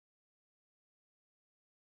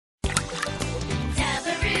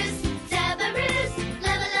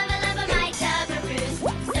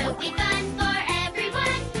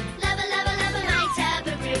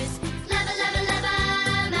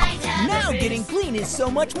Getting clean is so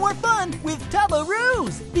much more fun with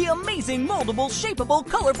Tubaroos, the amazing moldable, shapeable,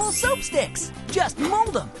 colorful soap sticks. Just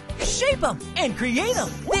mold them, shape them, and create them.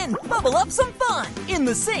 Then bubble up some fun in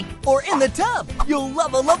the sink or in the tub. You'll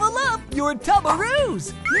love your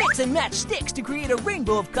Tubaroos. Mix and match sticks to create a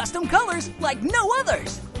rainbow of custom colors like no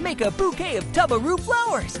others. Make a bouquet of Tubaroo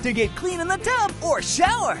flowers to get clean in the tub or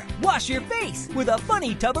shower. Wash your face with a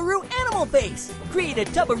funny Tubaroo animal face. Create a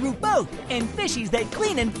Tubaroo boat and fishies that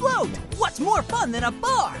clean and float. What's more fun than a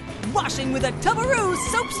bar? Washing with a Tubaroos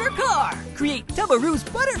soap surcharge. Create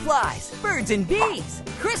Tubaroos butterflies, birds and bees,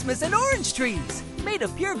 Christmas and orange trees. Made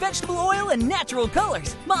of pure vegetable oil and natural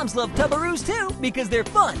colors. Moms love Tubaroos too because they're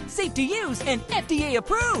fun, safe to use, and FDA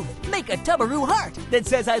approved. Make a Tubaroo heart that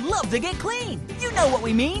says I love to get clean. You know what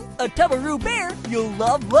we mean. A Tubaroo bear you'll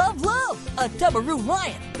love. A Tubaroo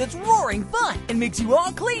lion that's roaring fun and makes you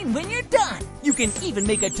all clean when you're done. You can even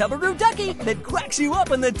make a Tubaroo ducky that quacks you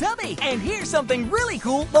up in the tubby. And here's something really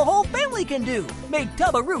cool the whole family can do. Make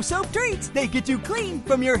Tubaroo soap treats that get you clean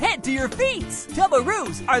from your head to your feet.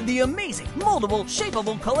 Tubaroos are the amazing, moldable,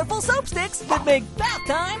 shapeable, colorful soap sticks that make bath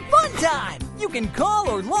time fun time. You can call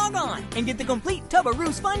or log on and get the complete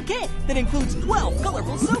Tubaroos Fun Kit that includes 12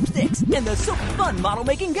 colorful soap sticks and the Soapy Fun model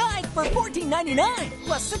making guide for $14.99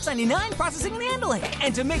 plus $6.99 processing and handling.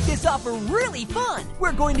 And to make this offer really fun,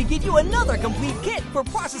 we're going to give you another complete kit for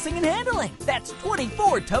processing and handling. That's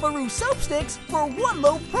 24 Tubaroo soap sticks for one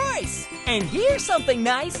low price. And here's something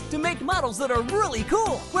nice to make models that are really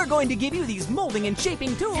cool. We're going to give you these molding and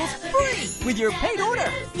shaping tools free with your paid order.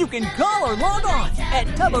 You can call or log on at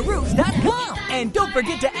tubaroos.com. And don't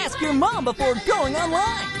forget to ask your mom before going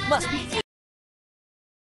online. Must be